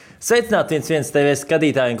Sveicināti 1-1 TV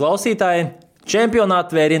skatītāji un klausītāji!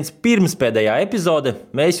 Čempionāta vēriens pirmspēdējā epizode.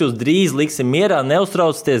 Mēs jūs drīz liksim mierā,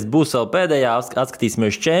 neuztraucieties, būs vēl pēdējā,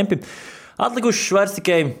 atskatīsimies čempi. Atlikušas vairs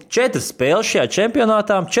tikai 4 spēles šajā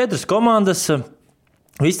čempionātā, 4 komandas.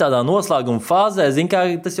 Viss tādā noslēguma fāzē,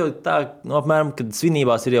 tas jau tā, apmēram, kad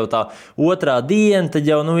svinībās ir jau tā otrā diena, tad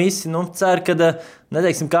jau visi cer, ka,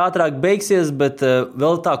 neteiksim, kā ātrāk beigsies, bet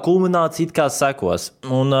vēl tā kulminācija it kā sekos.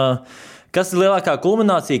 Un kas ir lielākā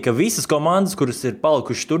kulminācija, ka visas komandas, kuras ir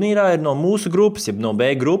palikušas turnīrā, ir no mūsu grupas, jeb no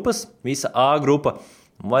B grupas, visa A grupa.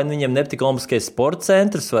 Vai viņiem nepatika Olimpiskais sporta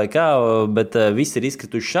centrs vai kā, bet visi ir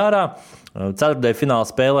izkrituši ārā. Ceturtajā fināla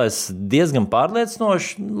spēlēs diezgan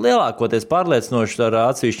pārliecinoši, lielākoties pārliecinoši ar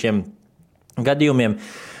atsevišķiem gadījumiem.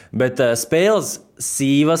 Bet spēles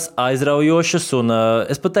sīvas, aizraujošas, un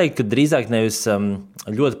es pat teiktu, ka drīzāk nevis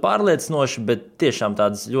ļoti pārliecinoši, bet tiešām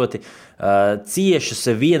tādas ļoti ciešas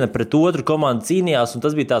viena pret otru komanda cīnījās, un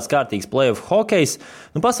tas bija tāds kārtīgs play-off hokejs.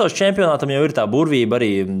 Pasaules čempionātam jau ir tā burvība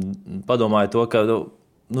arī, padomāju to,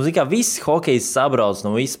 ka visi hokejs sabrauc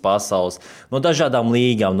no visas pasaules, no dažādām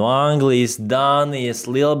līgām, no Anglijas, Dānijas,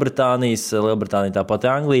 Lielbritānija tāpat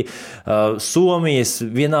Anglija, Somijas,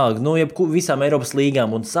 vienalga, visām Eiropas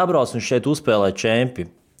līgām un sabrauc un šeit uzspēlē čempi.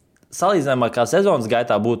 Salīdzinājumā, kā sezonas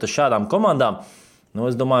gaitā būtu šādām komandām,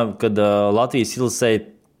 es domāju, ka Latvijas izlasēji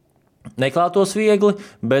neklātos viegli,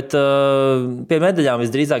 bet pie medaļām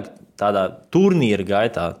visdrīzāk tādā turnīra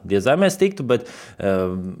gaitā diez vai mēs tiktu, bet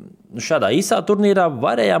šādā īsā turnīrā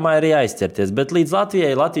varējām arī aizķerties. Bet līdz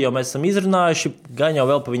Latviju jau mēs esam izrunājuši, gan jau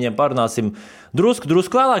vēl pa viņiem parunāsim drusku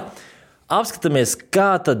vēlāk. Apskatāmies,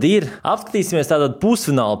 kā tad ir. Apskatīsimies tātad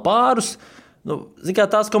pusfināla pārus.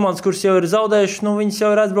 Tās komandas, kuras jau ir zaudējušas, viņas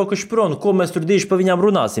jau ir aizbraukuši prom. Ko mēs tur diži pa viņām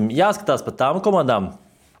runāsim? Jāskatās pa tām komandām,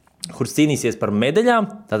 kuras cīnīsies par medaļām,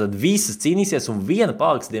 tātad visas cīnīsies un viena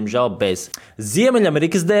paliks, diemžēl, bez.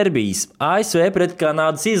 Ziemeļamerikas derbijas, ASV pret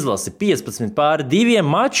Kanādas izlasi, 15-2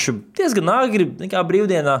 maču, diezgan agri, nekā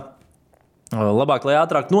brīvdienā. Labāk, lai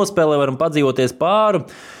ātrāk nospēlē, varam padzīvoties pāri.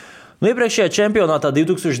 Iepriekšējā čempionātā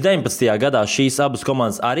 2019. gadā šīs abas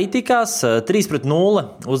komandas arī tikās, 3-0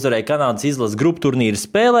 uzvarēja Kanādas izlases grupu turnīra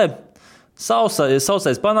spēlē.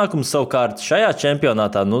 Sausais panākums savukārt šajā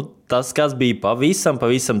čempionātā, tas, kas bija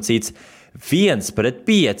pavisam cits,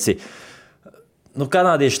 1-5.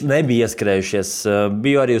 Kanādieši nebija ieskrējušies.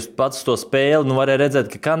 Biju arī uz pats to spēli, varēja redzēt,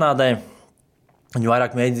 ka Kanādai viņi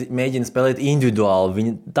vairāk mēģina spēlēt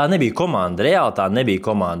individuāli. Tā nebija komanda, reāli tā nebija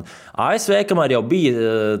komanda. ASV, kamēr jau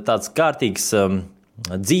bija tāds kārtīgs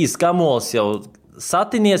dzīves kamols, jau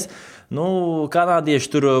satinies,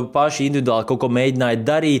 kanādieši tur paši individuāli kaut ko mēģināja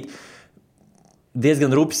darīt.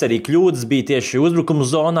 Diezgan rupjas arī kļūdas bija tieši uzbrukuma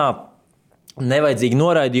zonā, nevajadzīgi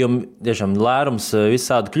noraidījumi, tiešām lērums,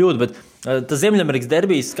 visādi kļūda, bet tas Ziemeļamerikas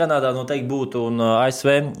derbijas Kanādā noteikti būtu un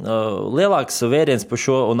ASV lielāks vēriens par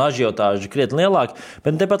šo un ažiotāžu krietni lielāk,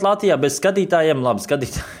 bet tepat Latvijā bez skatītājiem, labi,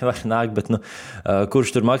 skatītāji var nākt, bet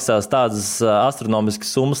kurš tur maksās tādas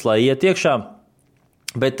astronomiskas summas, lai iet iekšā.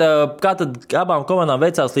 Bet kā tad abām komandām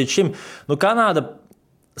veicās līdz šim? Kanāda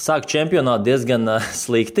sāk čempionātu diezgan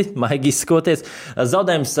slikti, maigi izsakoties.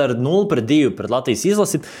 Zaudējums ar 0-2 pret Latvijas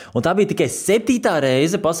izlasi, un tā bija tikai 7.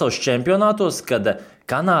 reize pasaules čempionātos, kad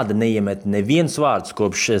Kanāda neiemet nevienus vārdus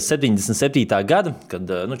kopš 77. gada, kad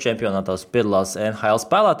čempionātos piedalās NHL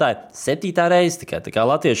spēlētāji. 7. reize tikai, tā kā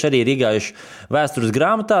latvieši arī ir iegājuši vēstures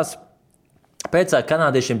grāmatās. Pēc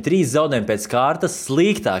kanādiešiem 3 zaudējumi pēc kārtas,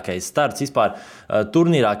 sliktākais starts vispār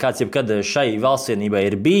turnīrā, kāds jebkad šai valstsvienībai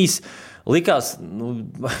ir bijis. Likās,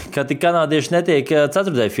 ka tik kanādieši netiek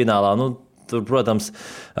 4. finālā. Tur, protams,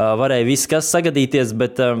 varēja viss kas sagadīties,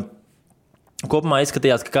 bet kopumā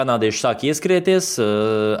izskatījās, ka kanādieši sāk ieskrieties.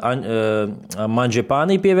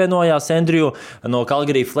 Manžepānī pievienojās Andrew no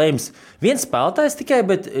Calgary Flames. Viens spēlētājs tikai,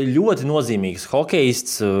 bet ļoti nozīmīgs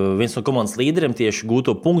hokejists, viens no komandas līderiem tieši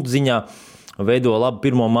gūto punktu ziņā, veido labu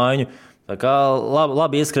pirmo maiņu. Tā kā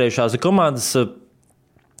labi ieskrējušās komandas.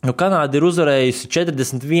 Kanāda ir uzvarējusi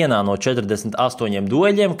 41 no 48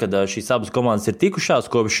 dueļiem, kad šīs abas komandas ir tikušās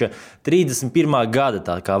kopš 31. gada.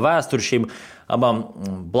 Tā kā vēsture šīm abām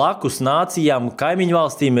blakus nācijām, kaimiņu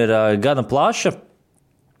valstīm ir gana plaša.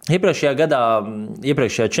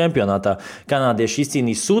 Iepriekšējā čempionātā kanādieši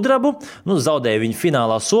izcīnīja sudrabu, zaudēja viņu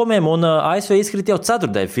finālā Somiem, un ASV izkrita jau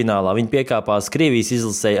 4. finālā. Viņi piekāpās Krievijas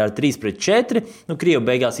izlasē ar 3-4. Krievi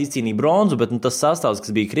beigās izcīnīja bronzu, bet tas sastāvs,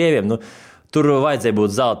 kas bija krieviem, tur vajadzēja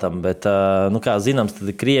būt zeltam, bet, kā zināms, tad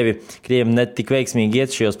krieviem ne tik veiksmīgi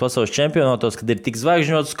iet šajos pasaules čempionātos, kad ir tik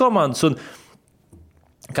zvaigžņotas komandas, un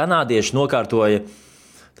kanādieši nokārtoja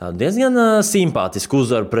diezgan simpātisku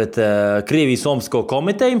uzvaru pret Krievijas Olimpisko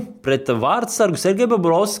komiteju, pret vārdsargu Sergeju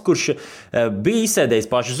Bobrovski, kurš bija izsēdējis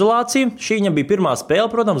pašizolāciju. Šī viņam bija pirmā spēle,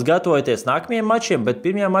 protams, gatavojoties nākamajiem mačiem, bet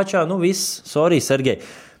pirmajā mačā, Sergej.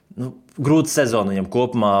 Grūta sezona viņam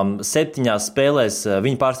kopumā. 7 spēlēs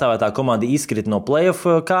viņa pārstāvētā komanda izkrita no play-off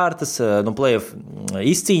kārtas, no play-off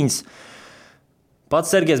izcīņas.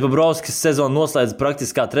 Pats Sergejs Bobrovskis sezonu noslēdz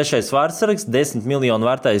praktiski kā 3. vārdsargs, 10 miljonu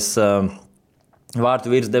vērtais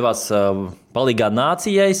vārtu vīrs devās palīgā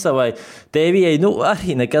nācijai, savai tēvijai.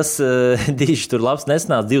 Arī nekas diži tur labs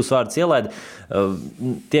nesnāca, 2 vārdus ielaida.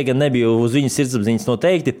 Tie gan nebija uz viņu sirdsapziņas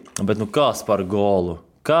noteikti, bet kas par golu?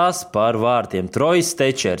 Kas par vārtiem? Trojs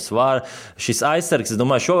Tečers, šis aizsargs, es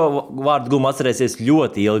domāju, šo vārdu gumu atcerēsies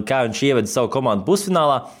ļoti ilgi, kā viņš ieveda savu komandu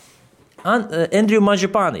pusfinālā. Andriju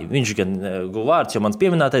Mažipāni, viņš gan guva vārds, jau mans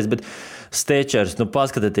pieminētais, bet Tečers,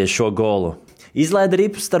 paskatieties šo golu. Izlaida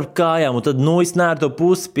ripu starp kājām, un tad iznēr to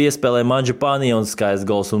pusi, piespēlē Mažipāni un skaists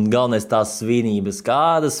gols. Un galvenais tās svinības,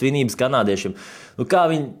 kādas svinības kanādiešiem. Kā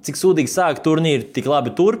viņi, cik sūdīgi sāk turnīru, tik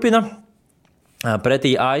labi turpina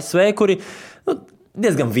pretī ASV, kuri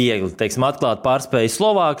diezgan viegli, atklāt pārspēja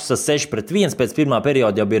Slovākus 6-1, pēc pirmā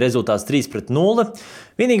perioda jau bija rezultāts 3-0.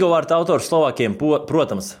 Vienīgo vārtu autors Slovākiem,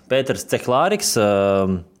 protams, Pēters Cehlāriks.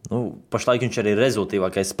 Pašlaik viņš arī ir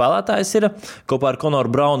rezultātīvākais spēlētājs. Kopā ar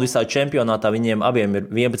Konoru Braunu visā čempionātā viņiem abiem ir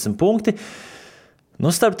 11 punkti.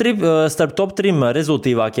 Starp top 3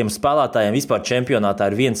 rezultātīvākiem spēlētājiem vispār čempionātā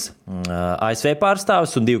ir 1 ASV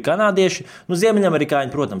pārstāvis un 2 kanādieši.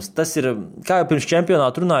 Ziemeļamerikāņi, protams, tas ir, kā jau pirms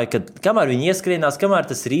čempionāta runāja, ka kamēr viņi ieskrienās, kamēr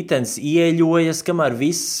tas ritenis ieļojas, kamēr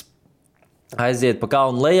viss aiziet pa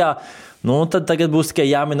kalnu lejā, tad tagad būs tikai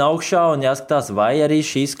jāmin augšā un jāskatās, vai arī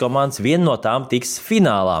šīs komandas viena no tām tiks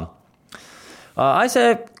finālā.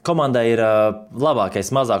 ASV komandai ir labākais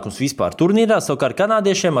mazākums vispār turnīrā, savukārt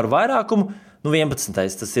kanādiešiem ar vairākumu 11.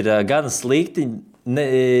 Tas ir gan slikti,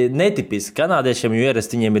 netipiski kanādiešiem, jo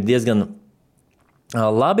ierasti viņiem ir diezgan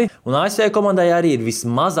labi. Un ASV komandai arī ir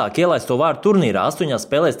vismazāk ielaisto vārtu turnīrā. 8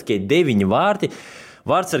 spēlēs tikai 9 vārti.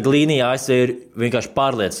 Vārtsarga līnija ASV ir vienkārši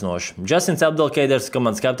pārliecinoša. Justins Abdelkeiders,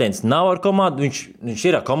 komandas kapteinis, nav ar komandu. Viņš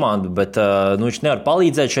ir ar komandu, bet viņš nevar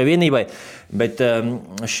palīdzēt šai vienībai. Bet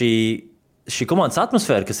šī komandas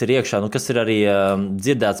atmosfēra, kas ir iekšā, kas ir arī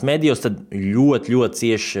dzirdēts medijos, tad ļoti, ļoti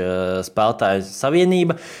cieši spēlētāju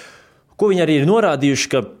savienība, ko viņi arī ir norādījuši,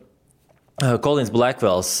 ka Kolins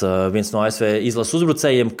Blackwells, viens no ASV izlases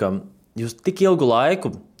uzbrucējiem, ka jūs tik ilgu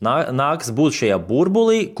laiku nākas būt šajā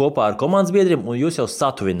burbulī kopā ar komandas biedriem, un jūs jau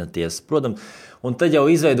satuvinaties, protams. Un tad jau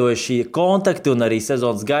izveidoja šī kontakti, un arī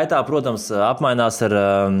sezonas gaitā, protams, apmainās ar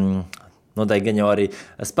noteikti gan jau arī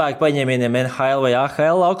spēku paņēmieniem NHL vai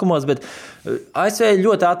AHL laukumos, bet ASV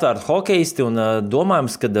ļoti atvērti hokeisti, un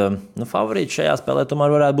domājams, ka favorīti šajā spēlē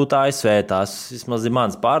tomēr varētu būt ASV. Tās vismaz ir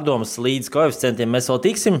mans pārdomas, līdz koeficientiem mēs vēl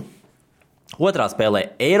tiksim. Otrā spēlē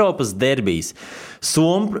Eiropas derbijas.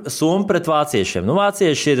 Somi pret vāciešiem.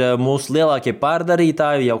 Vācieši ir mūsu lielākie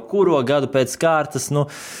pārdarītāji jau kuro gadu pēc kārtas.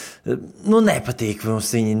 Nepatīk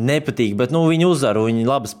mums viņi, nepatīk, bet viņi uzvar, viņi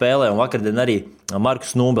labi spēlē. Un vakardien arī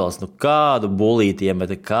Markus Nūbels. Kādu bulīti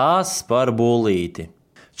iemeta? Kas par bulīti?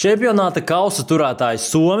 Čempionāta kausa turētāji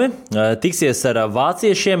Somi tiksies ar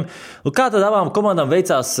vāciešiem. Kā tad abām komandām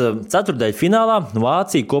veicās ceturtdaļu finālā?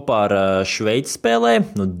 Vācija kopā ar Šveici spēlē,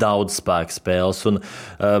 daudz spēku spēles. Un,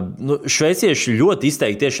 šveicieši ļoti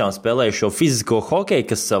izteikti tiešām spēlēja šo fizisko hokeju,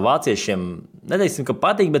 kas vāciešiem, neteiksim, ka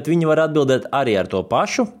patīk, bet viņi var atbildēt arī ar to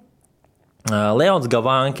pašu. Leons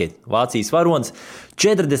Gavanki, Vācijas varonis,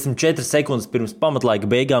 44 sekundes pirms pamatlaika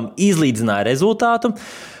beigām izlīdzināja rezultātu.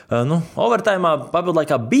 Overtājumā,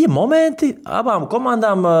 papildlaikā bija momenti, abām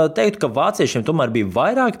komandām teiktu, ka vāciešiem tomēr bija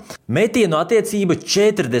vairāk. Metienu attiecība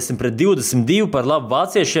 40-22 par labu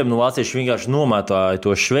vāciešiem. Vācieši vienkārši nomētāja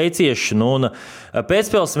to šveiciešu.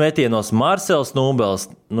 Pēcspēles metienos Marcels Nūbels,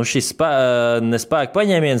 šis nespēka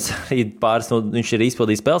paņēmiens, pāris viņš ir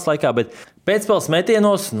izpildījis spēles laikā, bet pēcspēles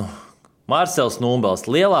metienos, Marcels Nūbels,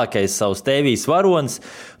 lielākais savs tēvijas varonis,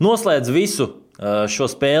 noslēdz visu šo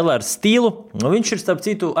spēli ar stilu. Viņš ir, starp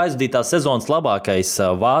citu, aizvadītās sezonas labākais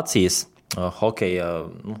Vācijas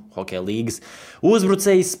hokeja līgas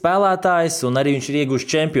uzbrucējs, spēlētājs, un arī viņš ir ieguvis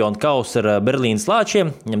čempionu kausu ar Berlīnas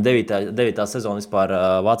Lāčiem. Viņam 9. sezona vispār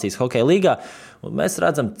Vācijas hokeja līgā. Un mēs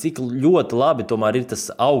redzam, cik ļoti labi tomēr ir tas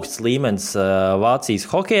augsts līmenis Vācijas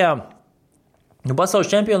hokejā. Pasaules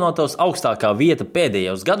čempionātos augstākā vieta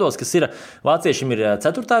pēdējos gados, kas ir vāciešiem, ir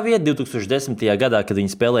 4. vieta 2010. gadā, kad viņi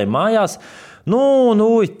spēlēja mājās.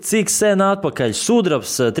 Cik sen atpakaļ?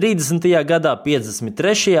 Sudrabs 30. gadā,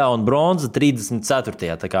 53. un bronza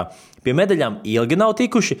 34. Tā kā pie medaļām ilgi nav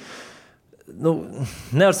tikuši.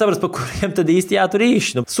 nevar saprast, pa kuriem tad īsti jātur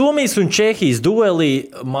īši. Somijas un Čehijas duelī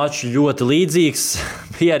mačs ļoti līdzīgs,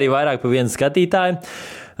 bija arī vairāk pa vienu skatītāju.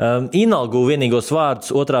 Inal guva vienīgos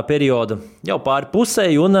vārdus otrā perioda jau pāri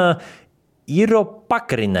pusēji, un Iro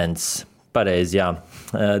Pakrinens, pareizi, jā.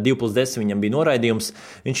 2+10 viņam bija noraidījums.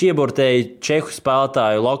 Viņš iebortēja čehu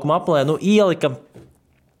spēlētāju laukuma aplē, ielika.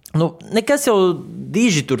 Nekas jau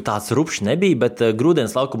diži tur tāds rupšs nebija, bet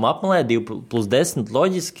grūdienas laukuma apmalē 2+10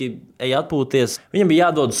 loģiski ej atpūties. Viņam bija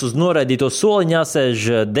jādodas uz noraidīto soliņu,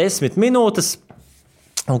 jāsēž 10 minūtes,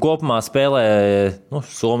 un kopumā spēlē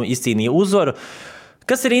Somija izcīnīja uzvaru.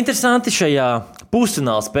 Kas ir interesanti šajā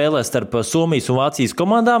pusfināla spēlē starp Somijas un Vācijas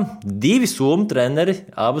komandām? 2 somu treneri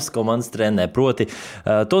abas komandas trenē, proti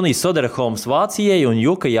Tonijs Soderholms Vācijai un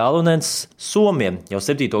Juka Jālunens Somiem. Jau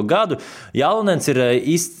 7. gadu Jālunens ir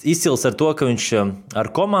izcils ar to, ka viņš ar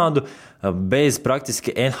komandu bez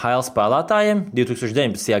praktiski NHL spēlētājiem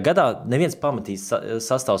 2019. gadā neviens pamatīs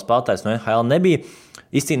sastāvs spēlētājs no NHL nebija.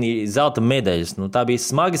 Izcīnīja zelta medaļas. Tā bija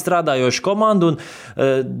smagi strādājoša komanda,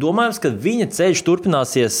 un domājams, ka viņa ceļš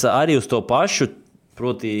turpināsies arī uz to pašu,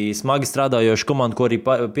 proti smagi strādājoša komanda, ko arī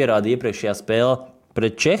pierādīja iepriekšējā spēlē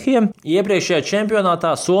pret Čehiem. Iepriekšējā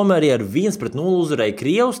čempionātā Somija arī ar 1-0 uzvarēja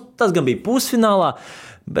Krievus, tas gan bija pusfinālā,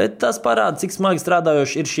 bet tas parāda, cik smagi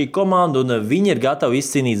strādājoši ir šī komanda, un viņi ir gatavi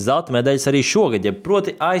izcīnīt zelta medaļas arī šogad,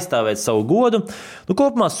 proti aizstāvēt savu godu.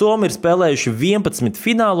 Kopumā Somi ir spēlējuši 11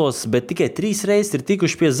 finālos, bet tikai 3 reizes ir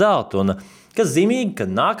tikuši pie zelta. Un, kas zīmīgi, ka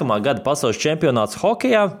nākamā gada pasaules čempionāts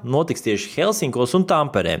hokejā notiks tieši Helsinkos un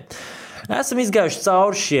Tamperē. Esam izgājuši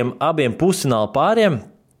cauri šiem abiem pusfināla pāriem.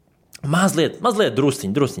 Mazliet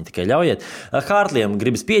drusciņi tikai ļaujiet. Hārtliem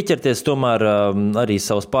gribas pieķerties, tomēr arī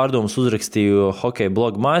savas pārdomas uzrakstīju hokeja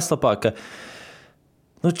bloga mājaslapā, ka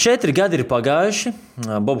 4 gadi ir pagājuši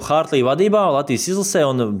Boba Hārtlija vadībā Latvijas izlasē,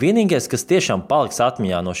 un vienīgais, kas tiešām paliks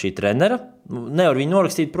atmiņā no šī trenera, nevar viņu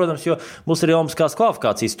norakstīt, protams, jo būs arī olimpiskās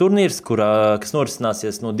kvalifikācijas turnīrs, kas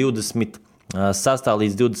norisināsies no 26.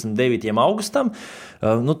 līdz 29. augustam.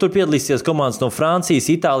 Tur piedalīsies komandas no Francijas,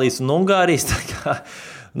 Itālijas un Ungārijas, tā kā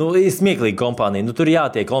ir smieklīga kompānija. Tur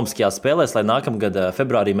jātiek olimpiskajās spēlēs, lai nākamgad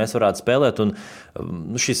februārī mēs varētu spēlēt. Un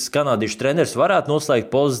šis kanādiešu treneris varētu noslēgt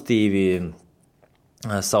pozitīvi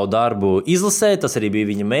savu darbu izlasē. Tas arī bija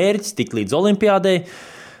viņa mērķis, tikt līdz olimpiādei.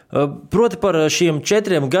 Proti par šiem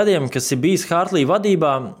 4 gadiem, kas ir bijis Hārtlija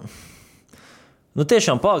vadībā,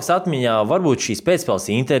 tiešām paliks atmiņā varbūt šīs pēcspēles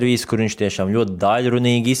intervijas, kur viņš tiešām ļoti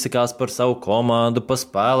daļrunīgi izsakās par savu komandu, par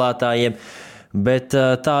spēlētājiem. Bet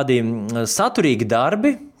tādi saturīgi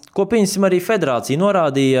darbi, ko pieņemsim arī federācija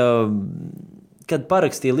norādīja, kad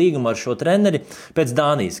parakstīja līgumu ar šo treneri pēc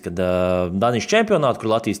Dānijas, kad Dānijas čempionātu,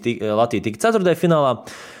 kur Latvija tika 4. finālā,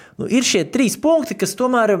 ir šie 3 punkti, kas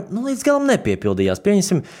tomēr līdz galam nepiepildījās.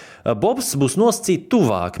 Pieņemsim, Bobs būs nosacīti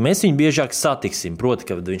tuvāk, mēs viņu biežāk satiksim, proti,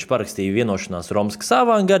 ka viņš parakstīja vienošanās Romskas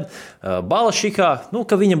avangard, Balašikā,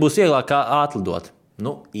 ka viņam būs vieglāk atlidot.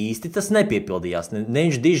 Īsti tas nepiepildījās.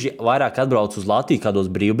 Viņš diži vairāk atbrauc uz Latviju kādos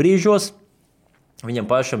brīvbrīžos. Viņam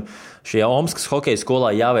pašam šajā Omskas hokeja skolā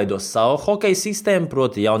jāveido savu hokeja sistēmu,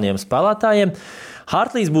 proti jauniem spēlētājiem.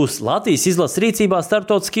 Hārtlijs būs Latvijas izlases rīcībā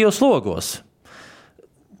starptautiskajos logos.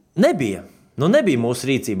 Nebija. Nebija mūsu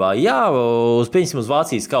rīcībā. Jā, pieņemsim uz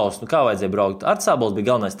Vācijas kausu. Kā vajadzēja braukt? Artsābols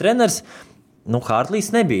bija galvenais treneris. Hārtlijs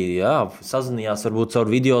nebija. Jā, sazinājās varbūt caur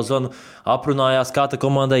videozonu, aprunājās, kā tā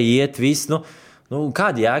komandai iet, viss.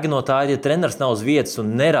 Kāda jēga no tā ir, ja treneris nav uz vietas un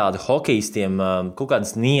nerāda hokejistiem kaut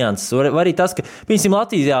kādas nianses? Var arī tas, ka, piemēram,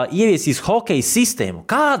 Latvijā ieviesīs hokeja sistēmu.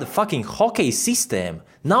 Kāda fucking hokeja sistēma?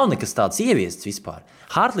 Nav nekas tāds ieviests vispār.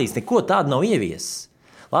 Hārtlijs neko tādu nav ieviesis.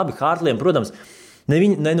 Labi, Hārtlijam, protams,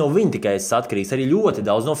 ne no viņa tikai atkarīgs, arī ļoti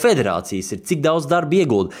daudz no federācijas ir, cik daudz darba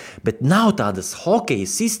iegulda. Bet nav tādas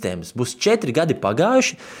hokeja sistēmas. Būs 4 gadi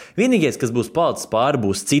pagājuši. Vienīgais, kas būs palicis pāri,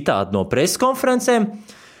 būs citāti no preskonferencēm.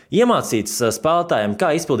 Iemācīts spēlētājiem, kā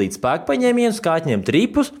izpildīt spēku paņēmienus, kā atņemt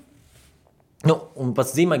ripus. Un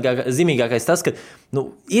pats zīmīgākais tas, ka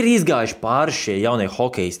ir izgājuši pāri šie jaunie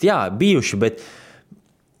hokejisti. Jā, bijuši, bet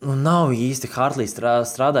nav īsti Hārtlijs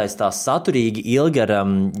strādājis tā saturīgi ilgi ar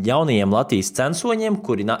jaunajiem Latvijas censoņiem,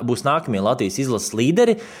 kuri būs nākamie Latvijas izlases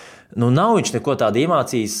līderi. Nav viņš neko tādu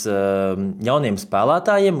iemācījis jauniem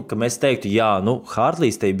spēlētājiem, ka mēs teiktu, jā,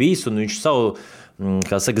 Hārtlijs te bijis un viņš savu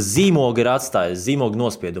zīmogu ir atstājis, zīmogu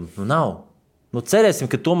nospiedumu. Nav. Cerēsim,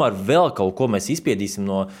 ka tomēr vēl kaut ko mēs izspiedīsim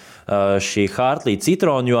no šī Hārtlija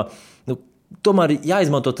citrona, jo tomēr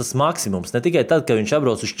jāizmanto tas maksimums. Ne tikai tad, kad viņš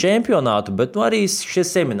atbrauc uz čempionātu, bet arī šie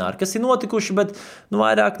semināri, kas ir notikuši, bet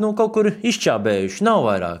vairāk kaut kur izčābējuši. Nav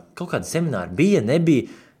vairāk. Kaut kādi semināri bija,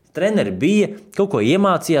 nebija. treneri bija, kaut ko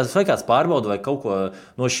iemācījās, vai kāds pārbauda, vai kaut ko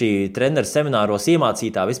no šī treneru semināros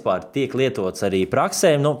iemācītā vispār tiek lietots arī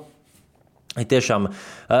praksē. Tiešām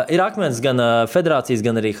ir akmens gan federācijas,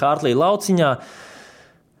 gan arī Hartley lauciņā.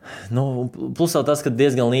 Plus vēl tas, ka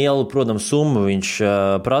diezgan lielu, protams, summu viņš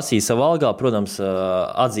prasīja savā algā. Protams,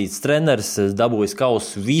 atzīts treneris, dabūjis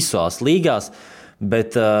kausu visās līgās,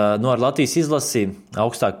 bet ar Latvijas izlasi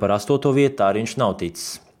augstāk par 8. vietu tā arī viņš nav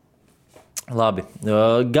ticis. Labi,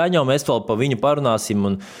 gan jau mēs vēl pa viņu parunāsim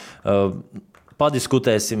un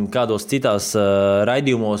padiskutēsim kādos citās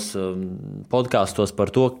raidījumos, podkastos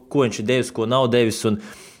par to, ko viņš ir devis, ko nav devis un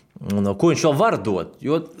ko viņš vēl var dot.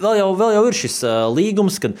 Jo vēl jau ir šis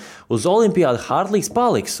līgums, kad uz olimpiādu Hartleys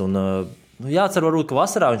paliks un jācer varbūt, ka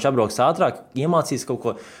vasarā viņš apbrauks ātrāk, iemācīs kaut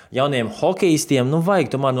ko jauniem hokejistiem. Vajag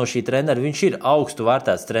tomēr no šī trenera. Viņš ir augstu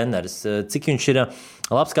vērtēts treneris. Cik viņš ir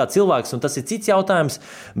labs kā cilvēks, un tas ir cits jautājums,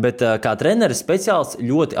 bet kā treneris speciālists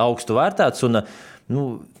ļoti augstu vērtēts. Un,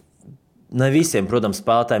 ne visiem, protams,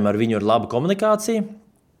 spēlētājiem ar viņu ir laba komunikācija.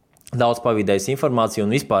 Daudz pavīdējis informāciju,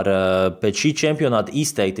 un vispār pēc šī čempionāta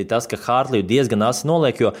izteikti tas, ka Hartleyu diezgan asi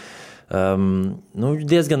noliek, jo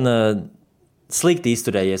diezgan slikti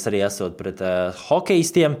izturējies arī esot pret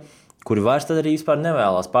hokejistiem, kuri vairs tad arī vispār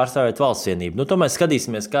nevēlas pārstāvēt valsts vienību. To mēs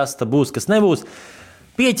skatīsimies, kas tā būs, kas nebūs.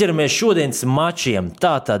 Pieķeramies šodienas mačiem.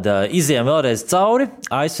 Tātad izējām vēlreiz cauri.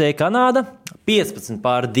 ASV Kanāda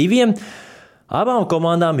 15-2. Abām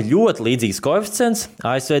komandām ļoti līdzīgs koeficients.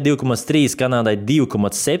 ASV 2,3, Kanādai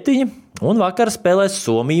 2,7. Un vakar spēlēs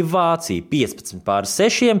Somija-Vācija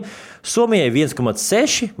 15-6. Somijai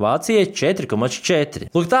 1,6, Vācijai 4,4.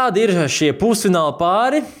 Lūk, tādi ir šie pusfināla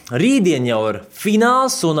pāri. Rītdien jau ir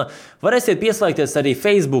fināls un varēsiet pieslēgties arī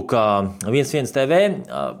Facebookā 11 TV.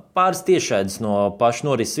 Pāris tiešraides no paša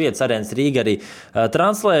norises vietas Arēnas Rīga arī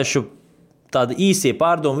translēšu. Tādi īsie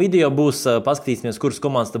pārdomu video būs, paskatīsimies, kuras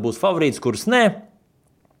komandas būs favorītas, kuras nē.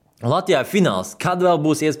 Latvijā ir fināls. Kad vēl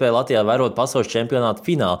būs iespēja Latvijā vērot pasaules čempionātu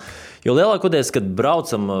finālu? Jo lielākoties, kad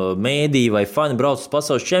braucam mēdī vai fani brauc uz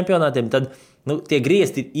pasaules čempionātiem, tad tie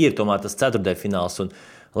griezti ir tomēr tas ceturtdaļfināls. Un,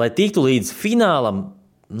 lai tiktu līdz finālam,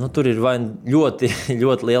 tur ir vai ļoti,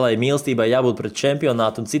 ļoti lielai mīlestībai jābūt pret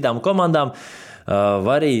čempionātu un citām komandām,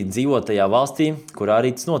 vai arī dzīvot tajā valstī, kurā arī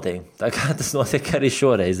tas notiek. Tā kā tas notiek arī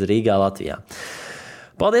šoreiz Rīgā, Latvijā.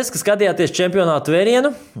 Paldies, ka skatījāties čempionātu vērienu,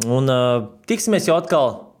 un tiksimies jau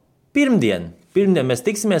atkal pirmdien. Pirmdien mēs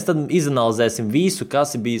tiksimies, tad izanalizēsim visu,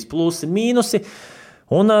 kas ir bijis plusi, mīnusi,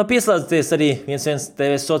 un pieslēdzieties arī 11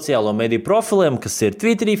 TV sociālo mediju profiliem, kas ir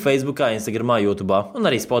Twitterī, Facebookā, Instagramā, YouTubā un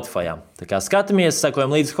arī Spotifyā. Tā kā skatāmies,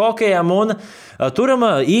 sekojam līdz hokejam un turam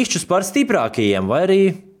īkšķus par stiprākajiem vai arī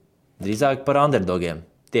drīzāk par underdogiem.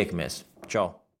 Tiekamies. Čau!